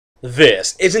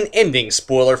This is an ending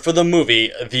spoiler for the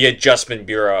movie The Adjustment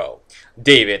Bureau.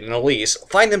 David and Elise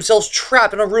find themselves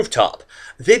trapped on a rooftop.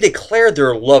 They declare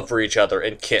their love for each other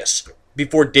and kiss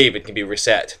before David can be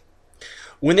reset.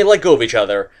 When they let go of each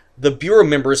other, the Bureau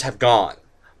members have gone.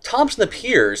 Thompson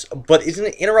appears, but is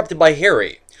interrupted by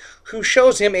Harry, who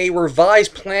shows him a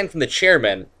revised plan from the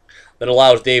chairman that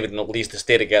allows David and Elise to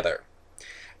stay together.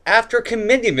 After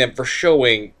commending them for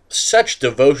showing such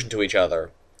devotion to each other,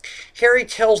 Harry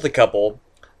tells the couple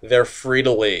they're free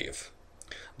to leave.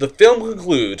 The film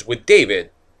concludes with David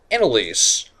and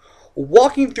Elise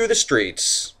walking through the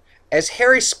streets as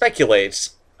Harry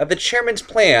speculates that the chairman's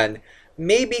plan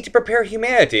may be to prepare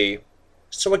humanity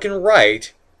so it can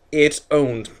write its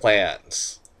own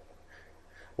plans.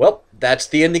 Well, that's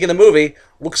the ending of the movie.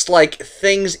 Looks like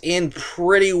things end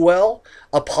pretty well.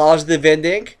 A positive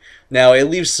ending. Now, it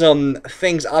leaves some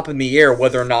things up in the air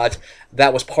whether or not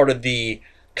that was part of the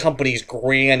company's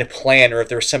grand plan or if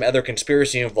there's some other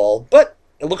conspiracy involved. But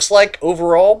it looks like,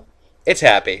 overall, it's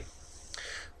happy.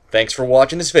 Thanks for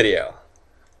watching this video.